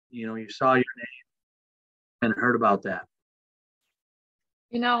you saw your name and heard about that?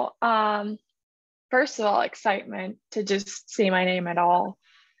 You know, first of all, excitement to just see my name at all.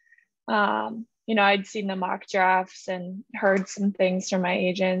 I'd seen the mock drafts and heard some things from my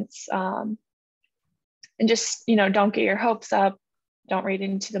agents. And just, don't get your hopes up. Don't read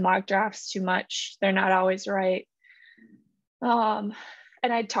into the mock drafts too much. They're not always right. And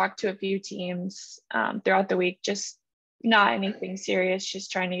I talked to a few teams throughout the week, just not anything serious,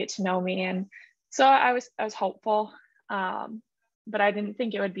 just trying to get to know me. And so I was hopeful, but I didn't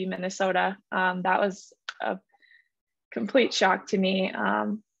think it would be Minnesota. That was a complete shock to me.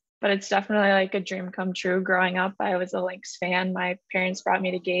 But it's definitely like a dream come true. Growing up, I was a Lynx fan. My parents brought me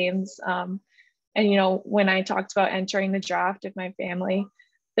to games. And when I talked about entering the draft with my family,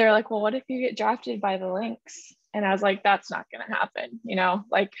 they're like, well, what if you get drafted by the Lynx? And I was like, that's not going to happen.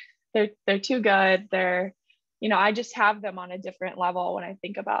 Like they're too good. I just have them on a different level when I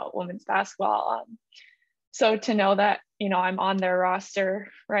think about women's basketball. So to know that, I'm on their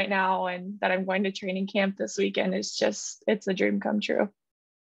roster right now and that I'm going to training camp this weekend it's a dream come true.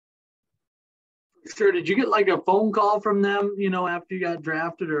 Sure. Did you get like a phone call from them, after you got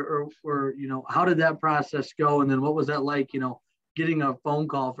drafted or how did that process go? And then what was that like, getting a phone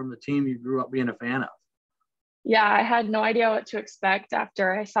call from the team you grew up being a fan of? Yeah, I had no idea what to expect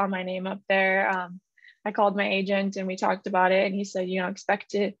after I saw my name up there. I called my agent and we talked about it and he said,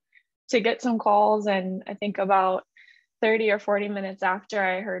 expect to get some calls. And I think about 30 or 40 minutes after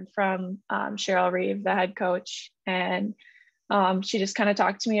I heard from Cheryl Reeve, the head coach, and she just kind of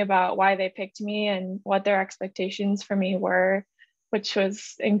talked to me about why they picked me and what their expectations for me were, which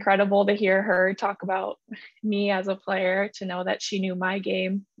was incredible to hear her talk about me as a player, to know that she knew my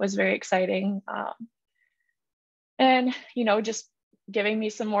game was very exciting. And, just giving me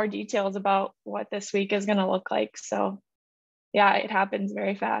some more details about what this week is going to look like. So yeah, it happens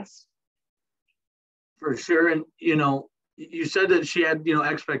very fast. For sure. And, you said that she had,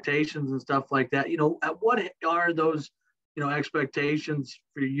 expectations and stuff like that. What are those, expectations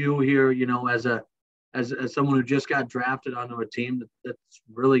for you here, as someone who just got drafted onto a team that's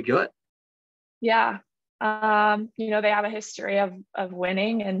really good? Yeah. They have a history of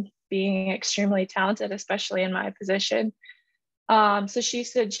winning and being extremely talented, especially in my position. So she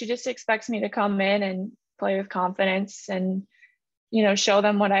said she just expects me to come in and play with confidence and, show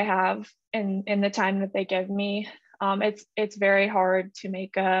them what I have in the time that they give me. It's very hard to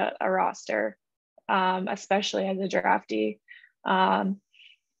make a roster, especially as a draftee.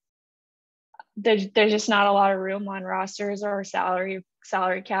 There's just not a lot of room on rosters or salary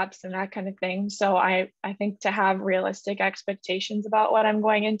caps and that kind of thing. So I think to have realistic expectations about what I'm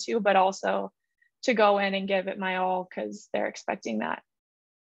going into, but also to go in and give it my all because they're expecting that.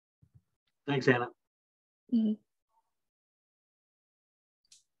 Thanks, Anna. Mm-hmm.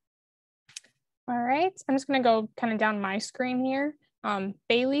 All right, I'm just going to go kind of down my screen here.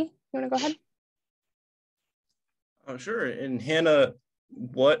 Bailey, you want to go ahead? Oh, sure. And Hannah,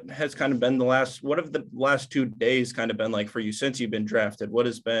 what have the last 2 days kind of been like for you since you've been drafted? What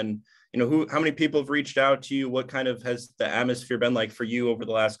has been, how many people have reached out to you? What kind of has the atmosphere been like for you over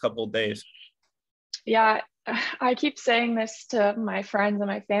the last couple of days? Yeah, I keep saying this to my friends and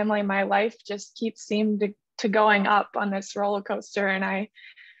my family. My life just keeps seeming to going up on this roller coaster. And I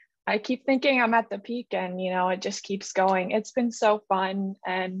keep thinking I'm at the peak and, it just keeps going. It's been so fun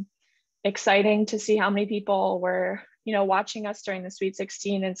and exciting to see how many people were, watching us during the Sweet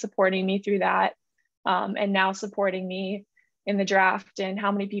 16 and supporting me through that. And now supporting me in the draft, and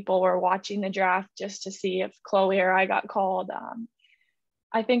how many people were watching the draft just to see if Chloe or I got called.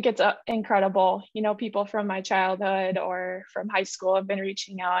 I think it's incredible. People from my childhood or from high school have been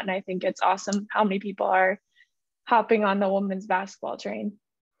reaching out, and I think it's awesome how many people are hopping on the women's basketball train.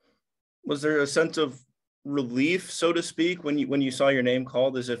 Was there a sense of relief, so to speak, when you saw your name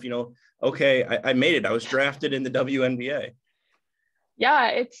called, as if, okay, I made it. I was drafted in the WNBA. Yeah,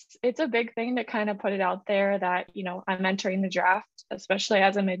 it's a big thing to kind of put it out there that, I'm entering the draft, especially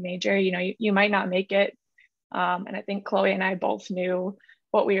as a mid-major. You might not make it. And I think Chloe and I both knew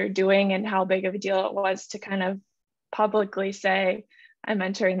what we were doing and how big of a deal it was to kind of publicly say, I'm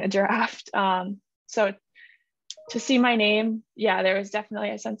entering the draft. So to see my name, yeah, there was definitely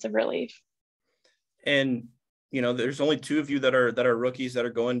a sense of relief. And, there's only 2 of you that are rookies that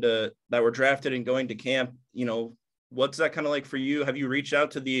were drafted and going to camp. What's that kind of like for you? Have you reached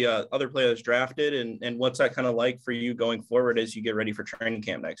out to the other players drafted, and what's that kind of like for you going forward as you get ready for training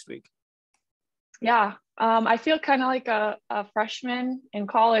camp next week? Yeah, I feel kind of like a freshman in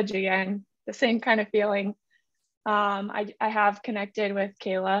college again, the same kind of feeling. I have connected with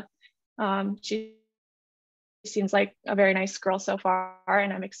Kayla. She's seems like a very nice girl so far,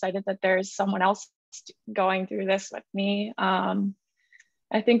 and I'm excited that there's someone else going through this with me.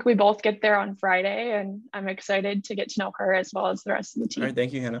 I think we both get there on Friday, and I'm excited to get to know her as well as the rest of the team. All right,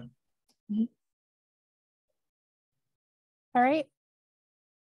 thank you, Hannah. Mm-hmm. All right,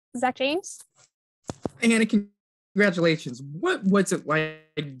 Zach James. Hey, Hannah, congratulations. What was it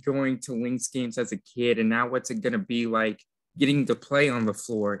like going to Lynx games as a kid, and now what's it going to be like getting to play on the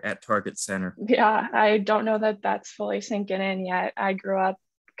floor at Target Center? Yeah, I don't know that that's fully sinking in yet. I grew up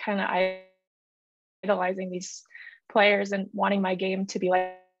kind of idolizing these players and wanting my game to be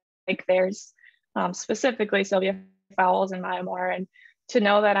like theirs, specifically Sylvia Fowles and Maya Moore. And to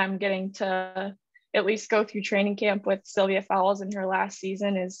know that I'm getting to at least go through training camp with Sylvia Fowles in her last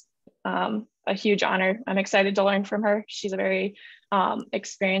season is a huge honor. I'm excited to learn from her. She's a very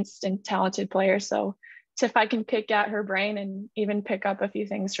experienced and talented player. So if I can pick at her brain and even pick up a few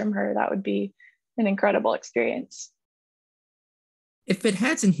things from her, that would be an incredible experience. If it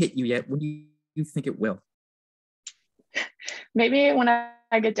hasn't hit you yet, when do you think it will? Maybe when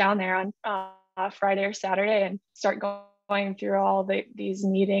I get down there on Friday or Saturday and start going through all these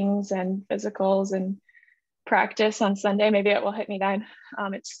meetings and physicals and practice on Sunday, maybe it will hit me then.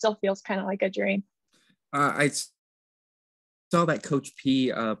 It still feels kind of like a dream. I saw that Coach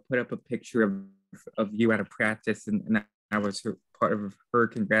P put up a picture of you at a practice, and I was part of her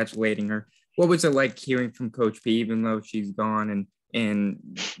congratulating her. What was it like hearing from Coach P, even though she's gone, and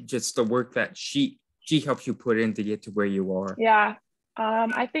just the work that she helps you put in to get to where you are? Yeah,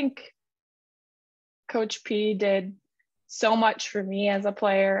 I think Coach P did so much for me as a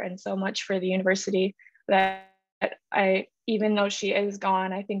player and so much for the university that even though she is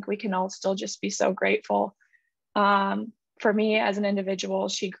gone, I think we can all still just be so grateful. For me as an individual,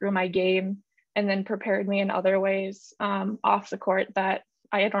 she grew my game and then prepared me in other ways off the court that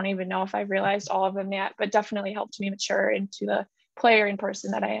I don't even know if I've realized all of them yet, but definitely helped me mature into the player in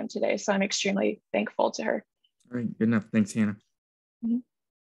person that I am today. So I'm extremely thankful to her. All right, good enough. Thanks, Hannah. Mm-hmm.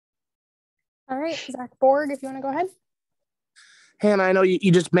 All right, Zach Borg, if you want to go ahead. Hannah, I know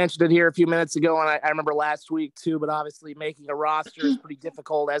you just mentioned it here a few minutes ago, and I remember last week too, but obviously making a roster is pretty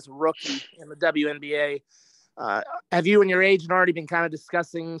difficult as a rookie in the WNBA. Have you and your agent already been kind of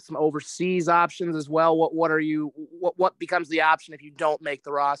discussing some overseas options as well? What becomes the option if you don't make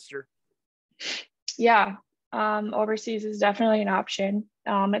the roster? Yeah, overseas is definitely an option.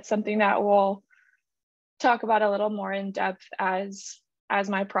 It's something that we'll talk about a little more in depth as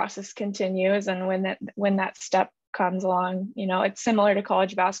my process continues and when that step comes along. You know, it's similar to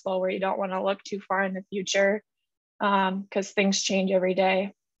college basketball where you don't want to look too far in the future because things change every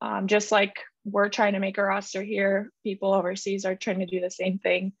day. Just like we're trying to make a roster here, people overseas are trying to do the same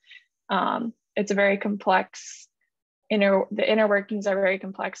thing. It's a very complex, the inner workings are very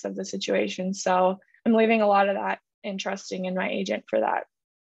complex of the situation. So I'm leaving a lot of that and trusting in my agent for that.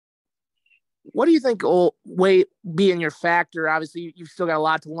 What do you think will be in your factor? Obviously, you've still got a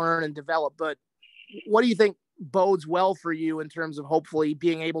lot to learn and develop, but what do you think bodes well for you in terms of hopefully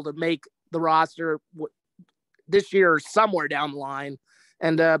being able to make the roster this year or somewhere down the line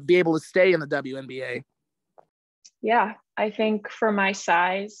and be able to stay in the WNBA? Yeah, I think for my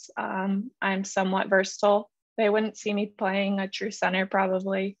size, I'm somewhat versatile. They wouldn't see me playing a true center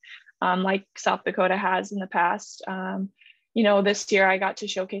probably like South Dakota has in the past. You know, this year I got to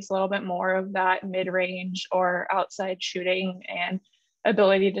showcase a little bit more of that mid-range or outside shooting and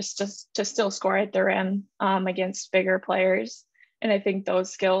ability to still score at the rim against bigger players. And I think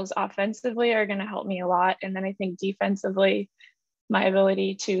those skills offensively are going to help me a lot. And then I think defensively, my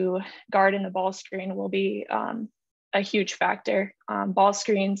ability to guard in the ball screen will be a huge factor. Ball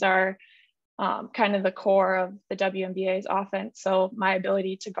screens are kind of the core of the WNBA's offense. So my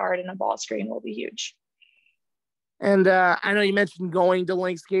ability to guard in a ball screen will be huge. And I know you mentioned going to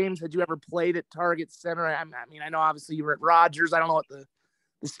Lynx games. Had you ever played at Target Center? I mean, I know obviously you were at Rogers. I don't know what the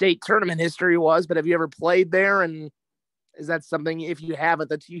state tournament history was, but have you ever played there? And is that something, if you haven't,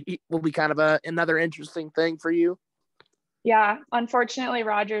 that will be kind of another interesting thing for you? Yeah, unfortunately,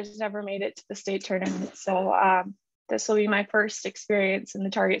 Rogers never made it to the state tournament. So this will be my first experience in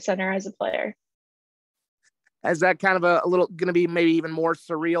the Target Center as a player. Is that kind of a little going to be maybe even more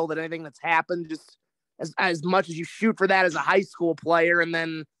surreal than anything that's happened? Just as much as you shoot for that as a high school player, and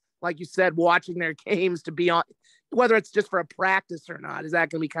then, like you said, watching their games to be on, whether it's just for a practice or not, is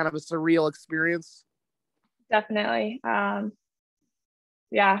that going to be kind of a surreal experience? Definitely.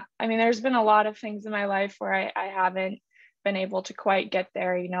 Yeah, I mean, there's been a lot of things in my life where I haven't been able to quite get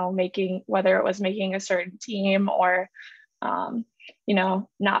there, you know, whether it was making a certain team or, you know,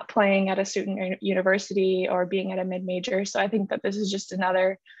 not playing at a student university or being at a mid-major. So I think that this is just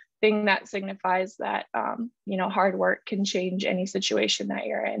another thing that signifies that, you know, hard work can change any situation that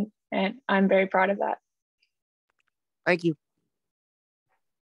you're in. And I'm very proud of that. Thank you.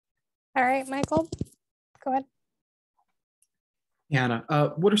 All right, Michael, go ahead.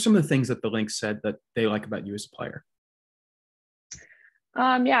 Hannah, what are some of the things that the Lynx said that they like about you as a player?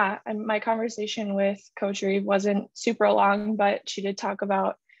 Yeah, my conversation with Coach Reeve wasn't super long, but she did talk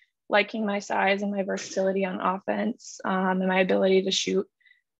about liking my size and my versatility on offense, and my ability to shoot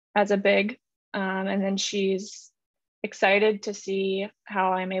as a big. And then she's excited to see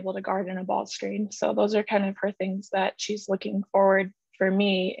how I'm able to guard in a ball screen. So those are kind of her things that she's looking forward for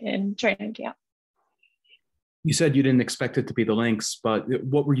me in training camp. You said you didn't expect it to be the Lynx, but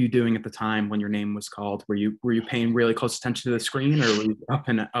what were you doing at the time when your name was called? Were you paying really close attention to the screen, or were you up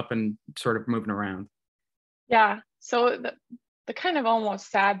and sort of moving around? Yeah. So the kind of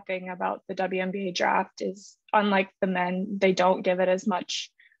almost sad thing about the WNBA draft is, unlike the men, they don't give it as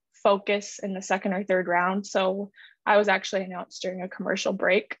much focus in the second or third round. So I was actually announced during a commercial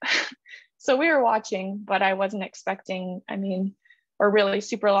break. So we were watching, but I wasn't expecting, I mean, we're really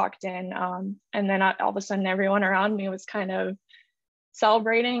super locked in. And then all of a sudden everyone around me was kind of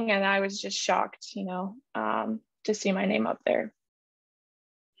celebrating, and I was just shocked, you know, to see my name up there.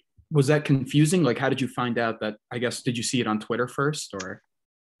 Was that confusing? Like, how did you find out that, I guess, did you see it on Twitter first, or?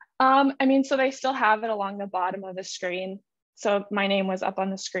 I mean, so they still have it along the bottom of the screen. So my name was up on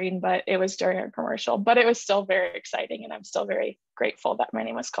the screen, but it was during a commercial, but it was still very exciting. And I'm still very grateful that my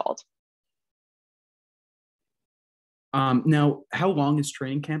name was called. Now, how long is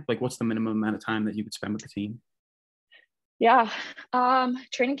training camp? Like, what's the minimum amount of time that you could spend with the team? Yeah,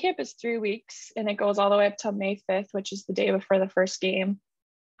 training camp is 3 weeks, and it goes all the way up till May 5th, which is the day before the first game.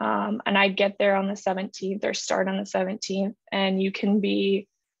 And I get there on the 17th, or start on the 17th, and you can be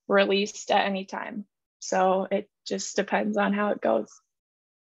released at any time. So it just depends on how it goes.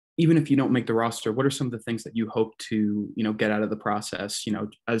 Even if you don't make the roster, what are some of the things that you hope to, get out of the process,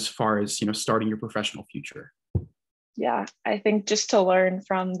 as far as, starting your professional future? Yeah, I think just to learn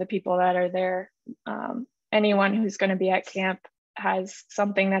from the people that are there. Anyone who's going to be at camp has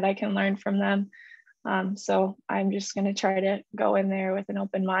something that I can learn from them. So I'm just going to try to go in there with an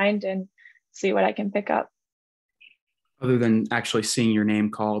open mind and see what I can pick up. Other than actually seeing your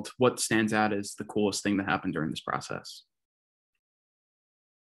name called, what stands out as the coolest thing that happened during this process?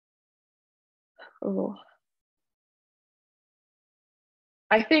 Oh,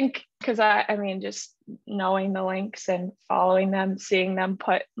 I think because I mean, just knowing the Lynx and following them, seeing them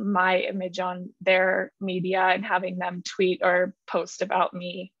put my image on their media and having them tweet or post about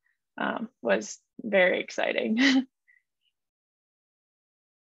me was very exciting.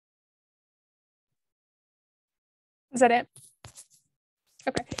 Is that it?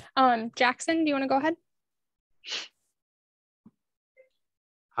 Okay. Jackson, do you want to go ahead?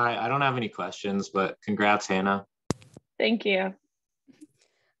 Hi, I don't have any questions, but congrats, Hannah. Thank you.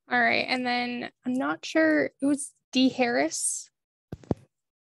 All right. And then I'm not sure, it was D. Harris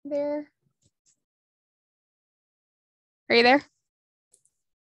there. Are you there?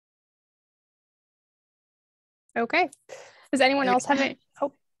 Okay. Does anyone else have it?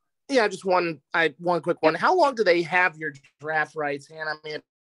 Oh, yeah, just one quick one. How long do they have your draft rights, Hannah? I mean,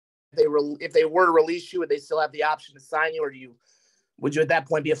 if they were to release you, would they still have the option to sign you, or would you at that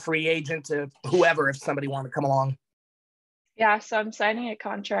point be a free agent to whoever if somebody wanted to come along? Yeah, so I'm signing a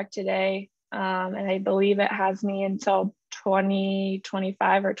contract today, and I believe it has me until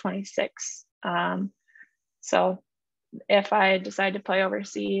 2025 or 26. So if I decide to play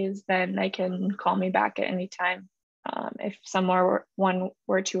overseas, then they can call me back at any time if one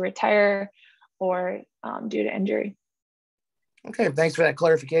were to retire or due to injury. Okay, thanks for that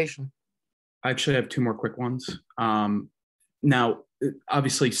clarification. I actually have two more quick ones. Now,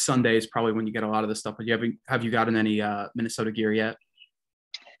 obviously Sunday is probably when you get a lot of this stuff, but have you gotten any Minnesota gear yet?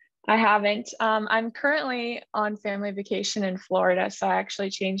 I haven't. I'm currently on family vacation in Florida, so I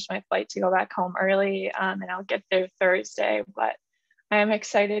actually changed my flight to go back home early, and I'll get there Thursday, but I am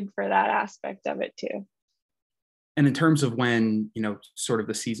excited for that aspect of it too. And in terms of when, sort of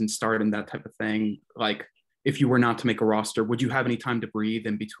the season started and that type of thing, like if you were not to make a roster, would you have any time to breathe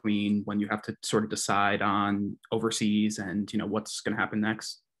in between when you have to sort of decide on overseas and, what's going to happen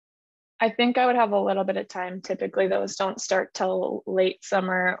next? I think I would have a little bit of time. Typically those don't start till late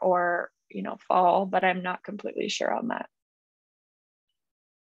summer or, fall, but I'm not completely sure on that.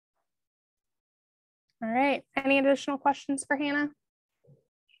 all right. Any additional questions for Hannah?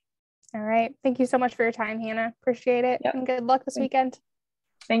 All right. Thank you so much for your time, Hannah. Appreciate it. Yep. And good luck this weekend.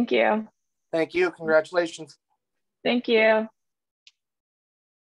 Thank you. Thank you. Congratulations. Thank you.